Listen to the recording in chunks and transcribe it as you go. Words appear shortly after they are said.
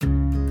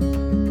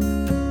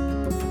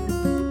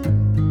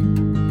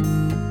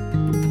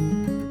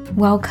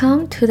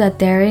Welcome to the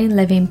Daring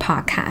Living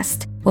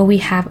podcast, where we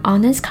have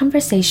honest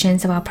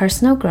conversations about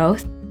personal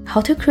growth,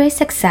 how to create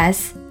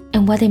success,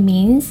 and what it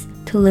means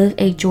to live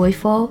a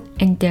joyful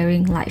and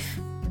daring life.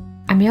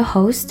 I'm your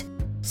host,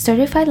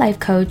 certified life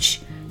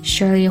coach,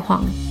 Shirley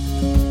Huang.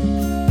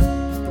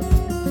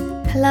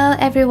 Hello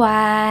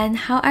everyone,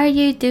 how are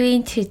you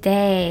doing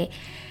today?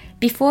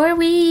 Before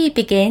we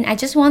begin, I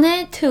just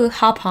wanted to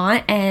hop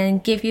on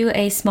and give you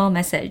a small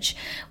message,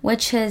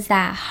 which is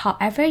that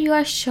however you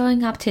are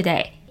showing up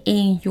today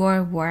in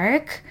your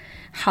work,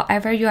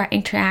 however you are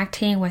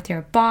interacting with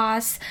your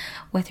boss,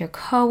 with your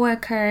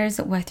coworkers,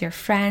 with your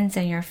friends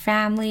and your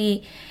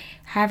family,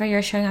 however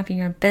you're showing up in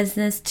your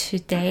business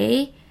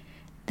today,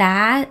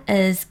 that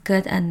is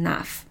good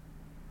enough.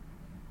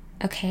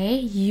 Okay,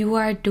 you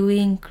are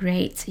doing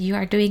great. You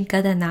are doing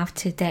good enough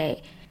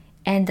today.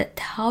 And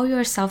tell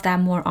yourself that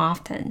more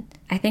often.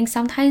 I think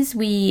sometimes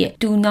we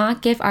do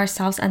not give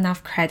ourselves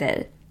enough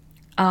credit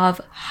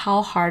of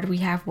how hard we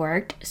have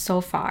worked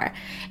so far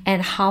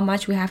and how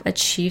much we have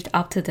achieved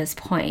up to this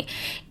point.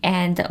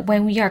 And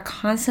when we are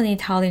constantly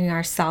telling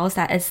ourselves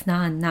that it's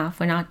not enough,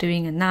 we're not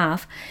doing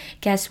enough,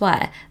 guess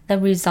what? The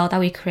result that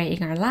we create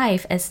in our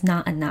life is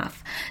not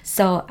enough.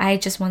 So I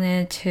just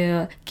wanted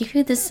to give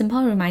you this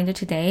simple reminder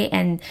today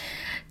and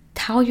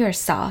tell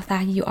yourself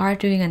that you are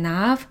doing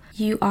enough.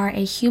 You are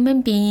a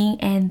human being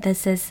and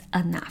this is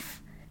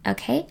enough.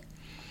 Okay?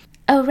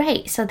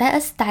 Alright, so let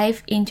us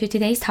dive into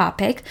today's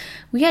topic.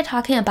 We are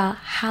talking about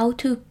how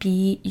to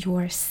be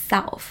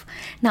yourself.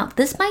 Now,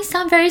 this might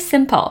sound very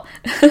simple.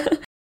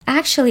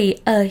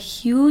 Actually, a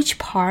huge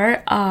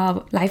part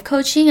of life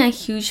coaching, a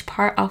huge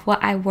part of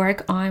what I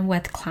work on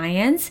with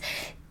clients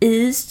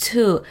is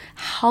to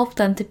help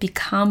them to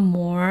become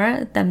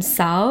more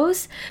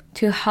themselves,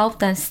 to help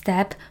them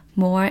step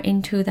more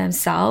into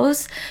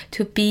themselves,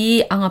 to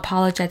be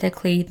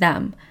unapologetically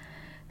them.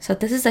 So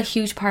this is a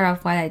huge part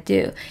of what I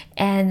do.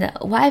 And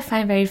what I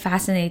find very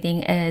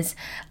fascinating is,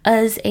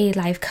 as a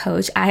life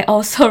coach, I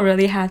also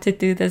really have to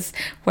do this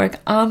work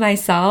on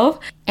myself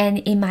and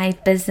in my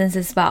business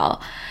as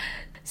well.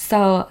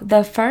 So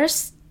the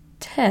first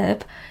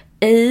tip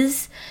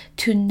is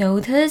to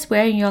notice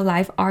where in your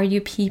life are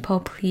you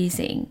people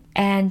pleasing.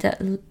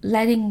 And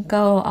letting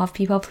go of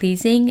people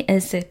pleasing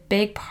is a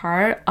big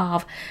part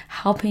of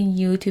helping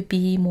you to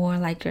be more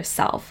like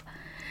yourself.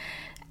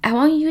 I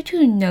want you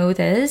to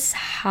notice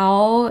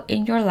how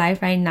in your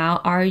life right now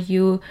are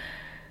you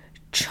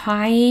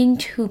trying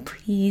to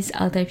please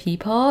other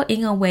people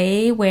in a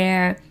way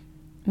where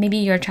maybe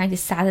you're trying to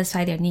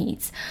satisfy their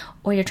needs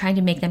or you're trying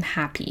to make them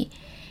happy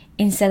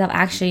instead of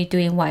actually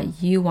doing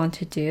what you want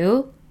to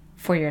do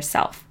for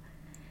yourself.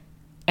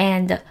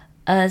 And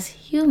as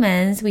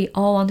humans, we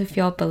all want to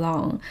feel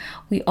belong.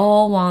 We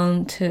all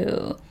want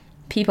to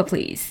people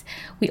please.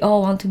 We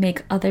all want to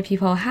make other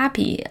people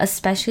happy,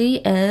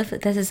 especially if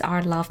this is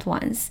our loved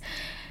ones.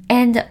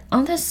 And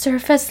on the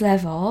surface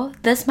level,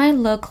 this might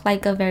look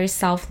like a very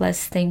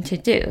selfless thing to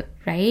do,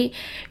 right?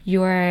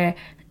 You're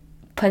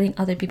putting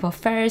other people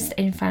first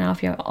in front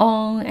of your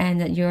own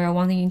and you're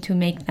wanting to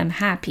make them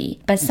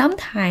happy. But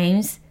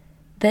sometimes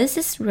this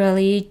is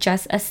really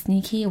just a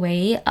sneaky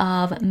way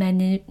of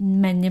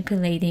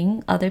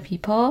manipulating other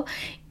people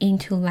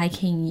into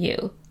liking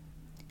you.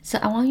 So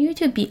I want you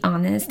to be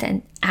honest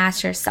and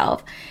ask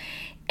yourself,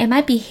 am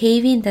I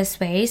behaving this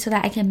way so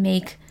that I can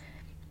make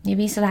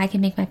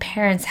my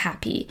parents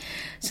happy,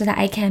 so that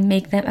I can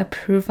make them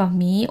approve of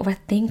me or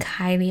think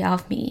highly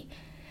of me?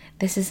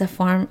 This is a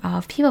form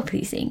of people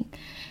pleasing.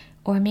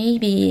 Or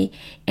maybe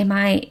am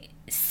I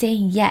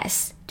saying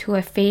yes to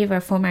a favor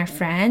for my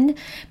friend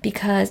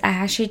because I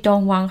actually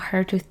don't want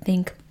her to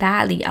think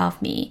badly of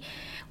me,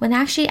 when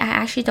I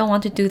actually don't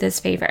want to do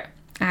this favor.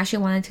 I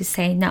actually wanted to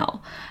say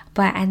no,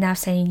 but I end up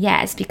saying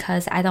yes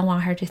because I don't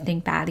want her to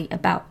think badly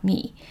about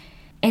me.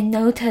 And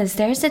notice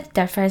there's a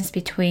difference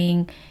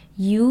between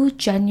you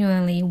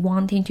genuinely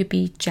wanting to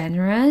be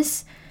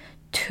generous,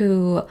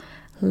 to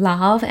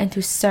love and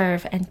to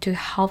serve and to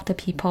help the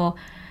people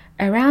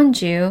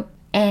around you,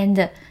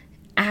 and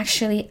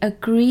actually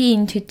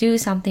agreeing to do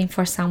something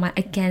for someone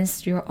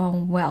against your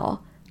own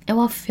will. It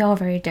will feel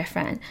very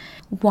different.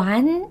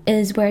 One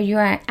is where you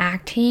are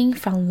acting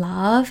from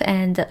love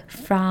and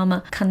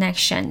from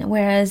connection,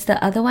 whereas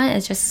the other one,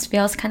 it just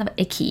feels kind of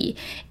icky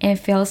and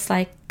feels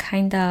like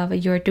kind of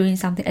you're doing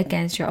something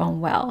against your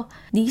own will.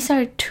 These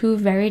are two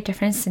very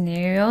different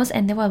scenarios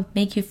and they will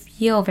make you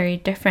feel very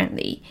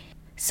differently.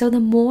 So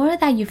the more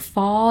that you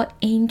fall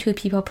into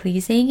people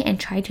pleasing and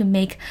try to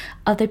make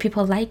other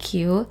people like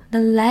you, the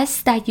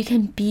less that you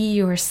can be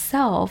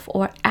yourself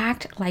or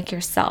act like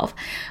yourself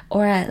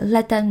or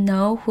let them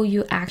know who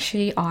you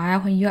actually are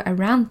when you're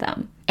around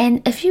them.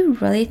 And if you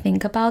really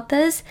think about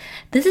this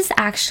is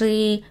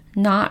actually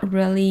not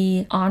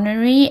really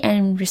honoring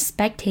and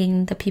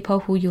respecting the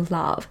people who you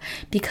love,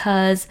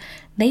 because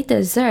they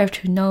deserve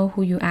to know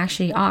who you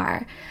actually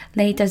are.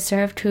 They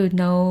deserve to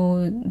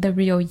know the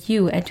real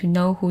you and to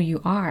know who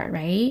you are,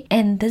 right?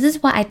 And this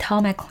is what I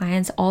tell my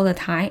clients all the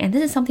time. And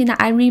this is something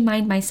that I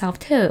remind myself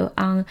too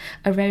on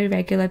a very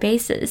regular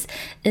basis,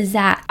 is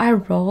that our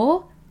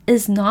role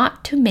is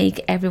not to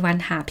make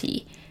everyone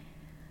happy.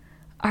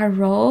 Our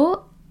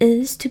role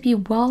is to be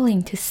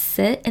willing to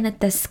sit in the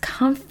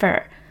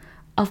discomfort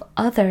of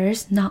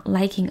others not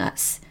liking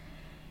us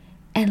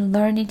and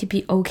learning to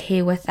be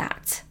okay with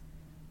that.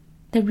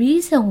 The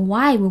reason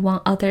why we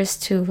want others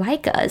to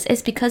like us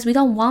is because we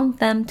don't want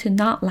them to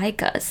not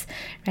like us,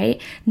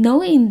 right?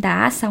 Knowing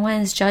that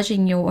someone is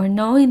judging you or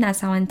knowing that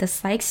someone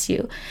dislikes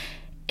you,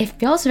 it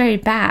feels very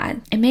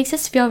bad. It makes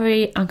us feel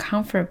very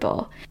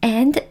uncomfortable.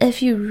 And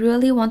if you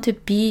really want to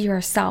be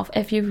yourself,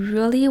 if you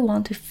really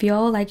want to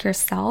feel like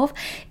yourself,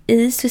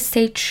 is to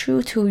stay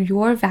true to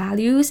your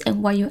values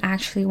and what you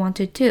actually want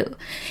to do.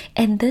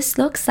 And this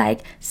looks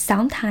like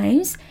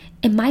sometimes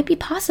it might be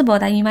possible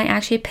that you might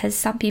actually piss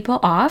some people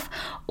off,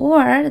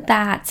 or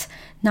that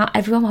not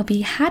everyone will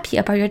be happy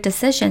about your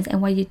decisions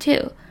and what you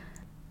do.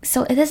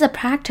 So it is a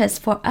practice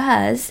for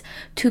us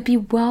to be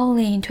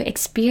willing to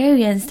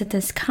experience the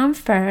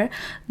discomfort,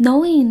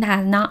 knowing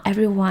that not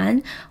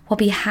everyone will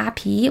be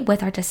happy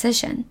with our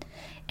decision,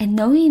 and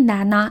knowing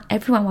that not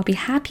everyone will be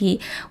happy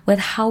with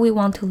how we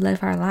want to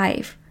live our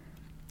life.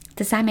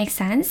 Does that make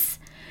sense?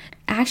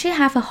 I actually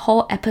have a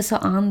whole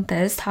episode on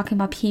this talking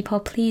about people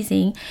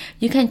pleasing.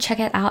 You can check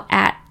it out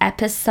at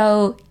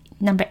episode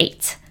number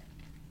 8.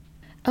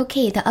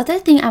 Okay, the other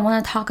thing I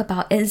want to talk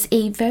about is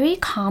a very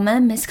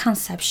common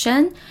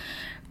misconception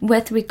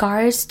with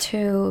regards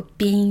to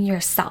being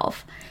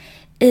yourself,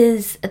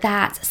 is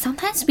that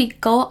sometimes we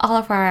go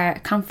out of our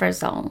comfort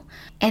zone,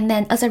 and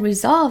then as a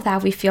result of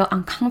that, we feel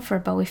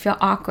uncomfortable, we feel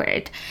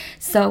awkward.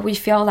 So we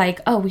feel like,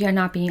 oh, we are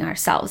not being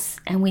ourselves,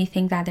 and we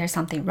think that there's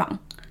something wrong.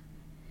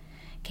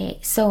 Okay,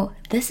 so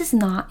this is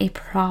not a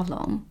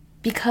problem,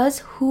 because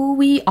who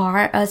we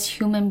are as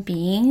human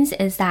beings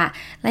is that,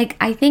 like,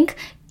 I think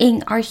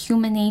in our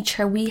human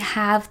nature, we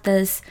have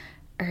this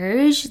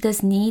urge,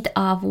 this need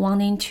of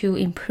wanting to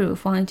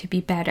improve, wanting to be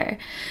better.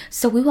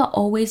 So we will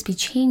always be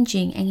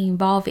changing and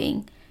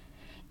evolving.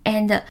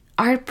 And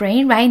our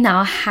brain right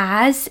now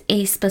has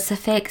a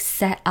specific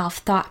set of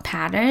thought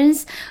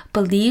patterns,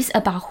 beliefs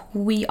about who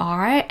we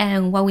are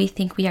and what we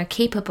think we are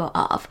capable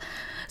of.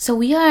 So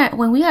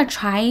when we are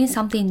trying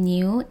something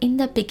new in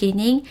the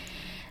beginning,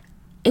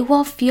 it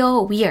will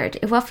feel weird.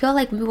 It will feel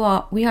like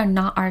we are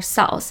not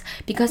ourselves,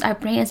 because our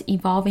brain is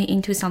evolving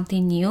into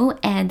something new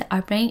and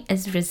our brain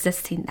is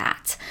resisting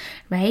that,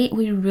 right?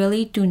 We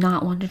really do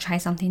not want to try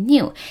something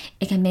new.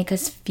 It can make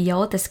us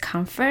feel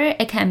discomfort.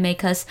 It can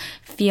make us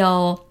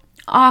feel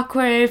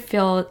awkward,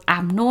 feel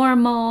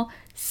abnormal,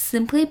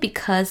 simply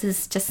because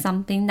it's just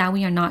something that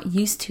we are not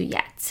used to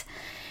yet.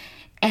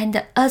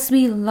 And as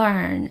we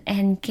learn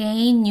and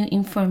gain new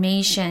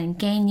information,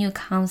 gain new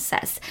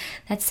concepts,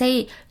 let's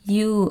say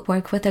you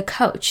work with a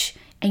coach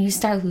and you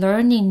start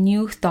learning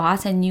new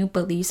thoughts and new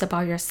beliefs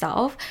about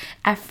yourself,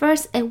 at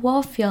first it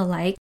will feel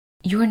like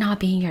you're not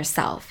being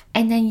yourself.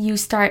 And then you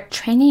start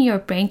training your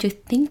brain to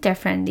think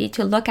differently,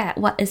 to look at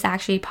what is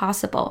actually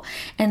possible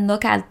and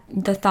look at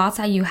the thoughts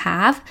that you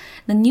have,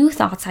 the new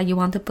thoughts that you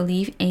want to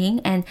believe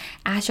in, and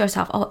ask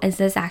yourself, oh, is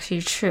this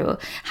actually true?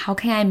 How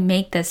can I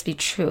make this be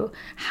true?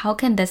 How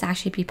can this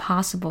actually be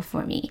possible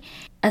for me?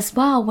 As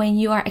well, when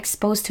you are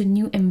exposed to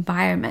new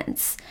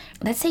environments,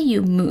 let's say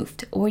you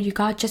moved or you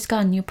just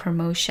got a new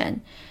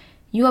promotion,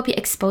 you will be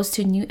exposed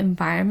to new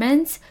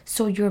environments,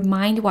 so your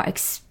mind will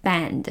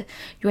expand,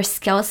 your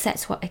skill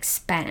sets will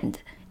expand,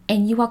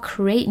 and you will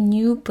create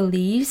new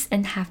beliefs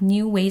and have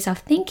new ways of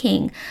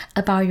thinking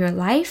about your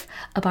life,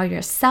 about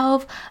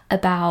yourself,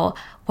 about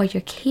what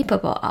you're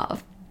capable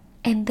of.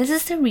 And this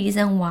is the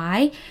reason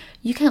why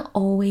you can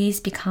always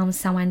become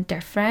someone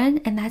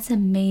different, and that's an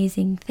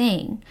amazing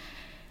thing.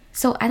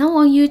 So I don't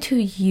want you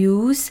to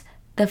use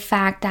the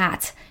fact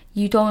that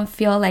you don't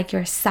feel like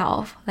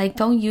yourself. Like,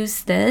 don't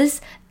use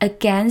this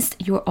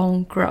against your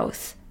own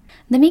growth.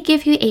 Let me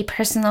give you a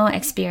personal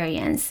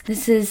experience.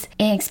 This is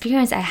an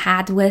experience I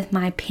had with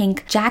my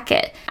pink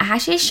jacket. I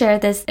actually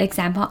shared this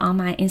example on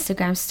my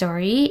Instagram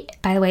story.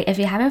 By the way, if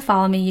you haven't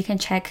followed me, you can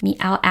check me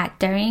out at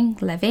Daring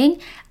Living.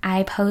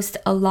 I post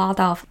a lot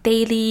of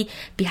daily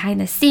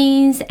behind the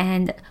scenes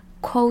and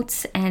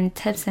quotes and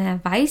tips and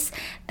advice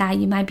that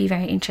you might be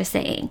very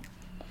interested in.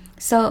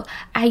 So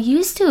I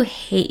used to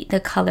hate the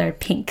color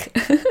pink.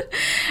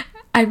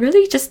 I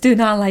really just do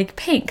not like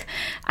pink.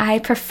 I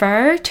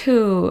prefer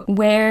to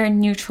wear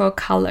neutral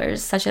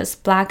colors such as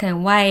black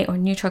and white or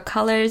neutral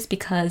colors,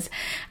 because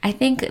I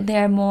think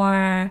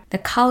the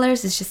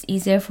colors is just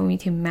easier for me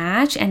to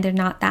match and they're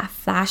not that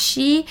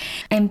flashy.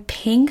 And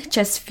pink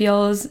just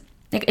feels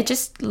like it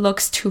just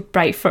looks too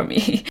bright for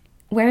me.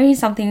 Wearing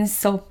something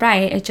so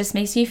bright, it just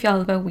makes me feel a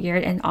little bit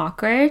weird and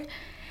awkward.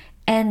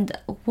 And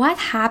what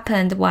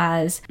happened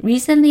was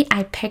recently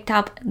I picked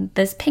up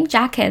this pink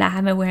jacket I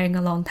have been wearing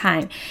a long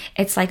time.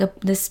 It's like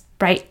this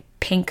bright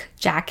pink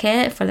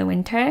jacket for the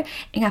winter,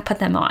 and I put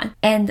them on.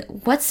 And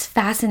what's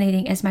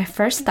fascinating is my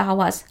first thought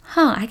was,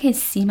 I can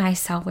see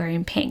myself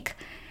wearing pink.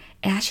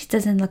 It actually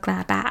doesn't look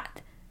that bad.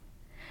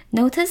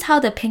 Notice how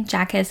the pink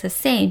jacket is the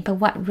same, but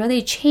what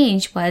really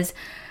changed was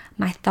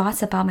my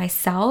thoughts about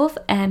myself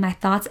and my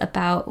thoughts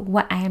about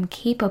what I am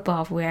capable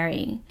of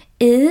wearing.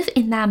 If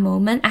in that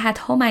moment I had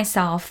told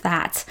myself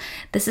that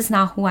this is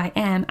not who I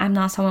am, I'm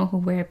not someone who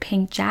wears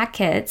pink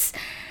jackets,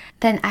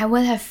 then I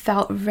would have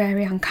felt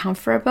very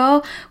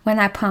uncomfortable when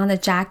I put on the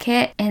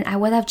jacket, and I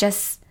would have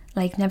just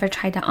never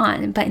tried it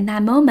on. But in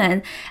that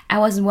moment, I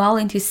was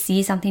willing to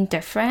see something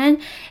different.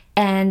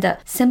 And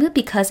simply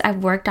because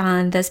I've worked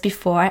on this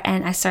before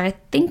and I started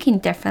thinking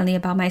differently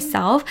about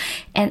myself,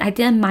 and I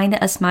didn't mind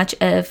it as much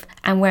if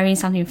I'm wearing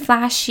something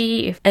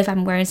flashy, if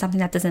I'm wearing something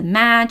that doesn't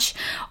match,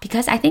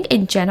 because I think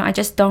in general, I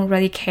just don't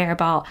really care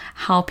about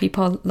how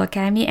people look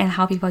at me and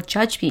how people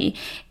judge me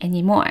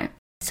anymore.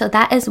 So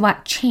that is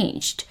what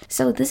changed.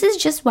 So this is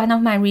just one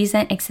of my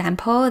recent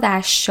examples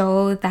that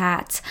show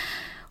that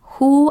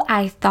who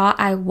I thought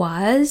I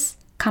was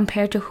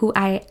compared to who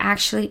I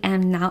actually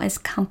am now is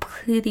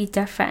completely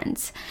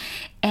different.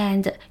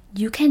 And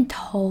you can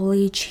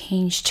totally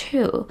change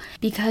too,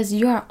 because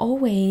you are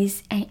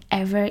always an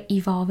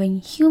ever-evolving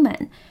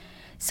human.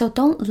 So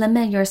don't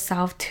limit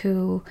yourself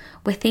to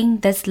within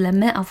this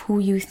limit of who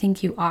you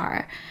think you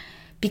are,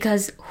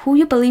 because who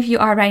you believe you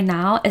are right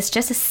now is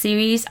just a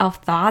series of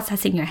thoughts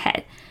that's in your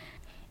head.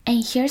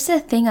 And here's the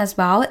thing as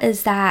well,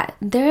 is that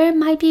there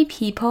might be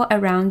people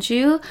around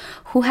you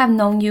who have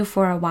known you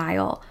for a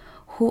while,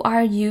 who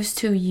are used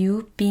to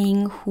you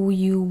being who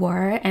you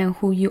were and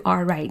who you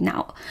are right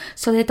now.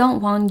 So they don't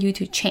want you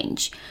to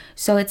change.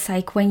 So it's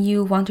like when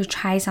you want to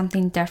try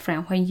something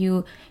different, when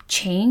you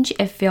change,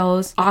 it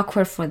feels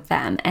awkward for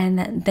them,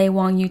 and they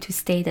want you to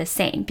stay the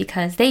same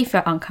because they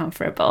feel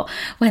uncomfortable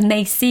when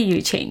they see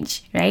you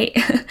change, right?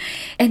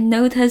 And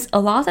notice a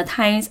lot of the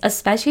times,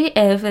 especially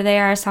if they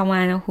are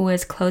someone who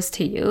is close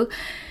to you,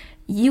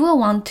 you will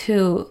want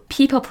to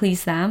people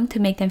please them to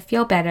make them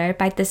feel better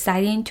by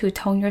deciding to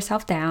tone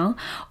yourself down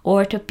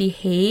or to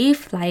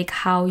behave like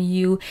how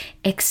you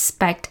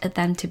expect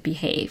them to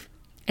behave.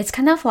 It's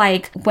kind of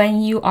like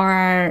when you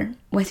are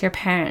with your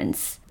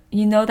parents.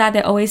 You know that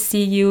they always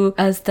see you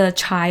as the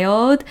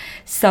child,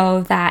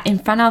 so that in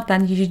front of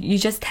them, you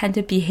just tend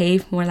to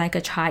behave more like a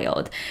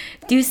child.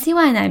 Do you see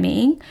what I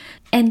mean?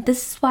 And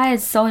this is why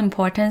it's so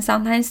important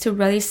sometimes to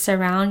really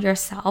surround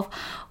yourself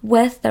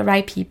with the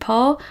right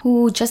people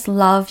who just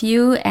love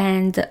you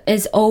and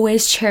is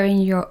always cheering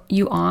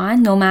you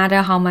on, no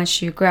matter how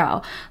much you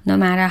grow, no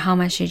matter how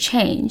much you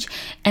change.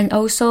 And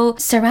also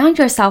surround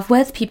yourself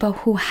with people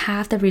who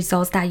have the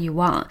results that you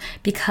want,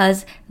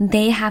 because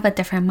they have a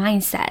different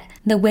mindset.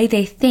 The way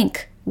they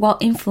think will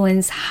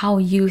influence how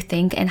you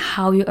think and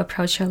how you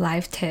approach your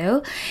life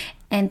too.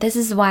 And this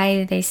is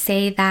why they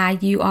say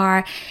that you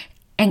are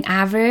an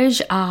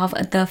average of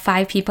the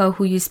 5 people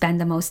who you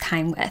spend the most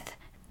time with.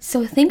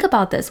 So think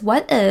about this.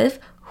 What if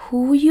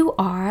who you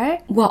are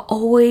will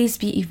always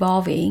be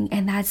evolving?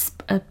 And that's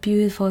a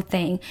beautiful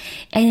thing.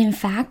 And in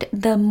fact,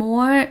 the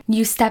more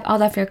you step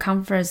out of your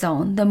comfort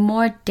zone, the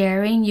more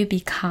daring you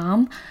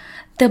become,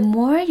 the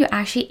more you're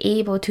actually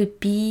able to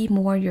be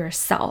more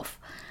yourself.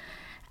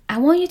 I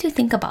want you to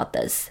think about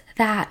this,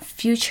 that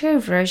future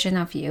version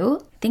of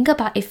you. Think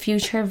about a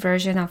future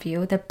version of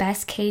you, the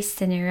best case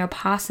scenario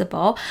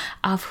possible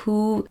of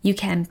who you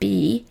can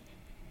be.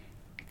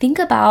 Think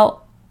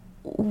about,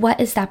 what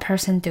is that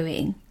person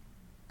doing?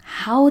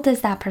 How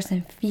does that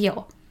person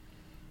feel?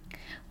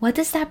 What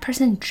does that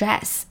person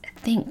dress,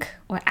 think,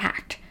 or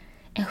act?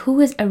 And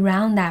who is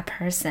around that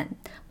person?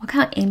 What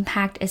kind of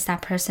impact is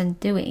that person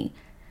doing?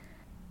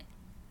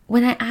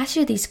 When I ask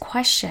you these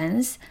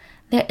questions,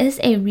 there is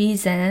a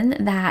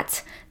reason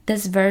that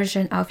this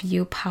version of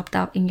you popped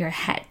up in your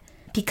head,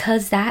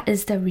 because that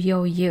is the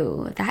real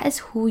you. That is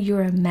who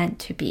you're meant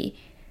to be.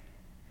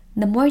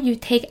 The more you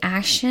take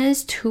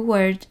actions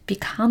toward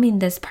becoming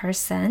this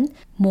person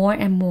more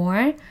and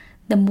more,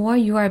 the more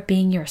you are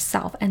being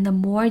yourself and the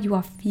more you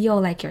will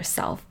feel like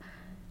yourself.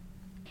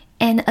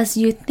 And as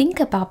you think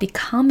about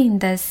becoming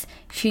this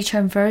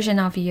future version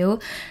of you,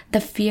 the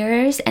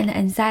fears and the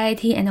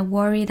anxiety and the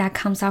worry that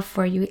comes up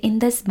for you in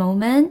this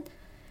moment,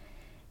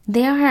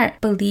 they are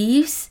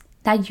beliefs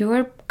that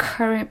your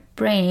current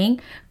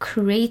brain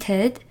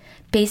created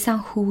based on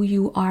who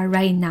you are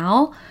right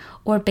now,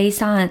 or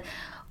based on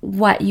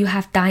what you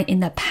have done in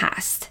the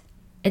past.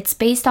 It's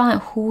based on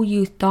who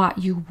you thought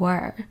you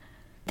were.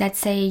 Let's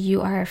say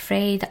you are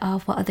afraid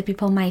of what other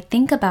people might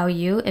think about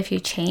you if you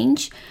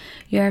change.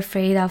 You're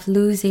afraid of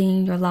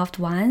losing your loved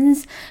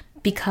ones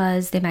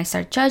because they might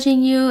start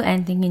judging you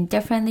and thinking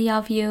differently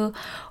of you.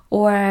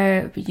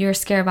 Or you're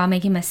scared about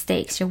making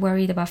mistakes, you're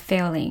worried about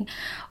failing.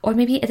 Or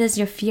maybe it is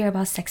your fear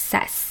about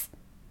success.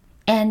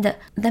 And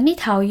let me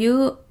tell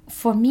you,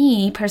 for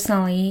me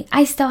personally,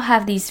 I still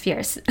have these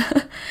fears.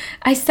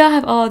 I still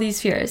have all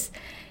these fears.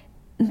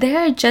 there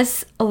are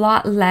just a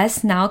lot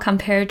less now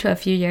compared to a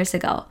few years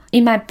ago.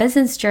 In my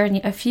business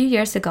journey a few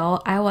years ago,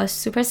 I was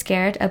super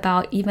scared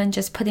about even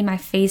just putting my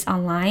face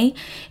online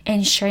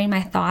and sharing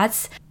my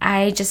thoughts.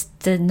 I just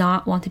did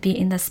not want to be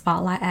in the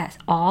spotlight at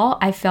all.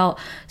 I felt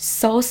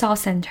so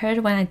self-centered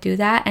when I do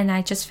that, and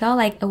I just felt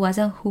like it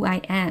wasn't who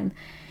I am.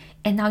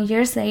 And now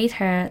years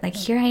later, like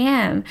here I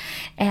am,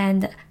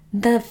 and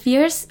the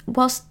fears,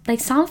 well, like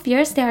some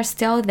fears, they are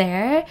still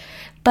there,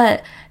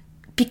 but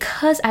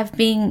because I've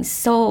been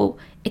so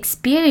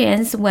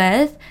experienced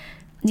with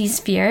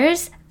these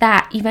fears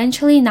that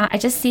eventually now I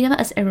just see them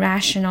as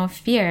irrational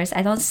fears.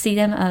 I don't see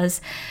them as,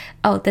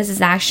 oh, this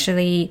is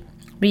actually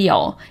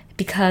real,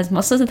 because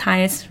most of the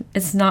time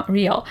it's not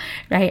real,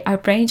 right? Our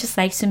brain just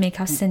likes to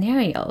make up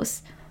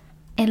scenarios.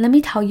 And let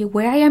me tell you,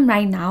 where I am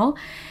right now,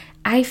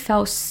 I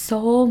felt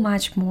so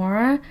much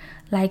more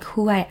like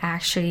who I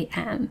actually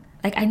am.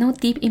 Like I know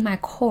deep in my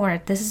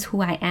core, this is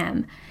who I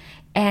am.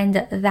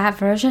 And that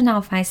version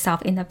of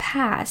myself in the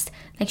past,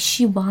 like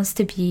she wants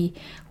to be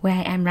where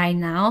I am right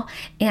now.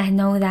 And I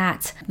know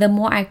that the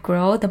more I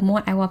grow, the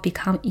more I will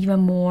become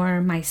even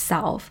more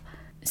myself.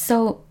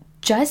 So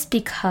just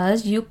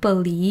because you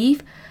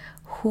believe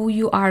who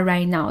you are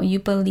right now, you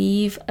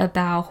believe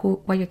about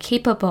what you're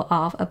capable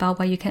of, about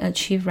what you can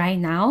achieve right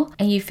now,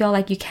 and you feel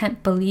like you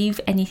can't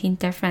believe anything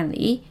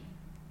differently,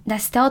 that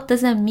still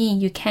doesn't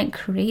mean you can't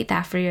create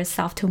that for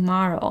yourself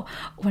tomorrow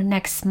or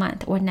next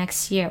month or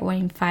next year or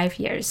in 5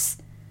 years.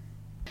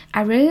 I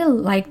really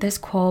like this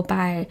quote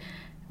by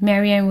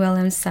Marianne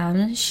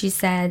Williamson. She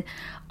said,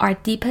 "Our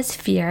deepest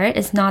fear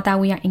is not that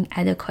we are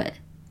inadequate.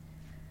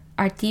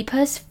 Our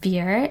deepest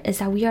fear is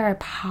that we are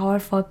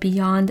powerful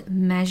beyond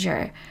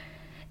measure.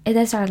 It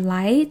is our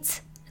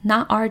light,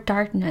 not our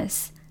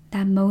darkness,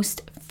 that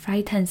most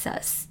frightens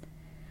us."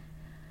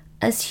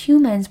 As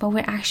humans, what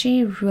we're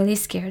actually really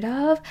scared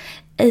of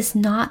is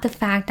not the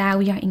fact that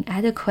we are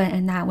inadequate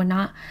and that we're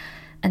not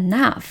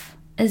enough.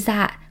 Is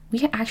that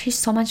we are actually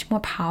so much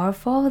more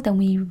powerful than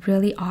we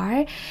really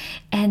are,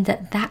 and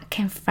that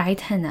can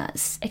frighten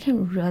us. It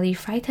can really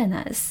frighten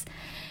us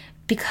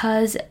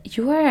because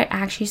you are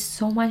actually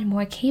so much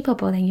more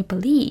capable than you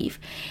believe.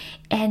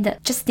 And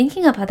just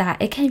thinking about that,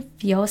 it can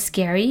feel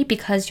scary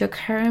because your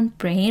current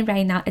brain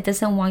right now, it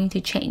doesn't want you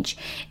to change.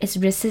 It's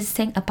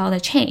resisting about the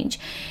change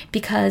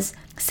because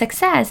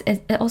success,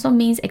 it also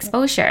means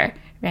exposure,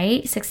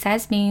 right?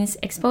 Success means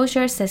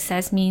exposure.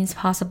 Success means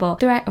possible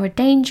threat or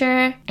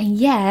danger. And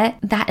yet,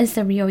 that is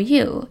the real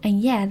you.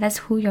 And yet, that's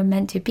who you're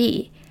meant to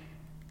be.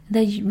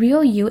 The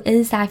real you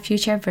is that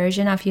future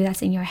version of you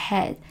that's in your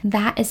head.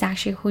 That is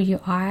actually who you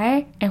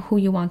are and who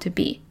you want to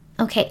be.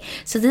 Okay,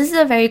 so this is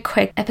a very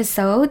quick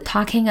episode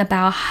talking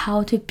about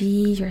how to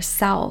be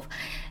yourself.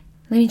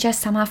 Let me just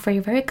sum up for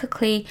you very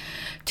quickly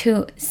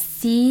to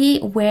see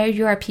where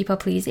you are people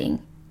pleasing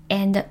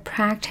and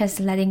practice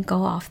letting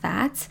go of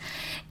that,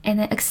 and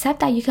then accept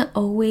that you can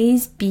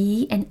always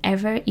be an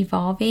ever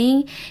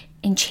evolving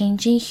and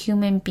changing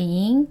human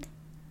being,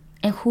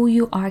 and who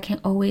you are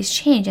can always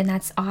change, and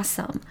that's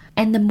awesome.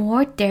 And the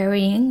more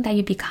daring that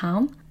you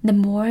become, the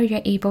more you're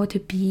able to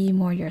be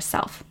more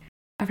yourself.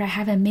 All right,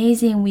 have an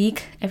amazing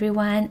week,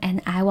 everyone,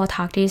 and I will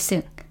talk to you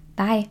soon.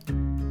 Bye.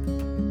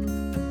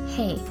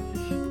 Hey,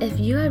 if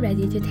you are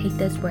ready to take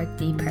this work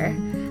deeper,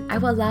 I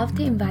would love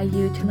to invite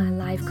you to my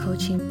live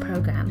coaching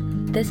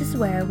program. This is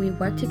where we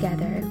work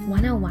together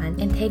one-on-one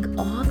and take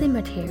all the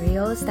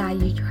materials that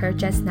you heard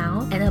just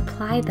now and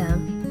apply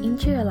them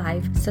into your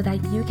life so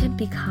that you can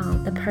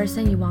become the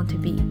person you want to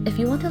be. If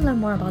you want to learn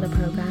more about the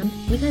program,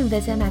 you can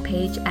visit my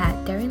page at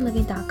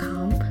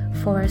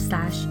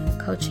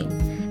darinliving.com/coaching.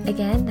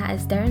 Again, that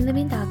is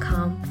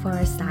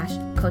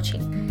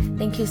darinliving.com/coaching.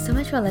 Thank you so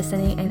much for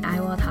listening, and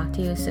I will talk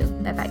to you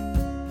soon.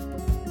 Bye-bye.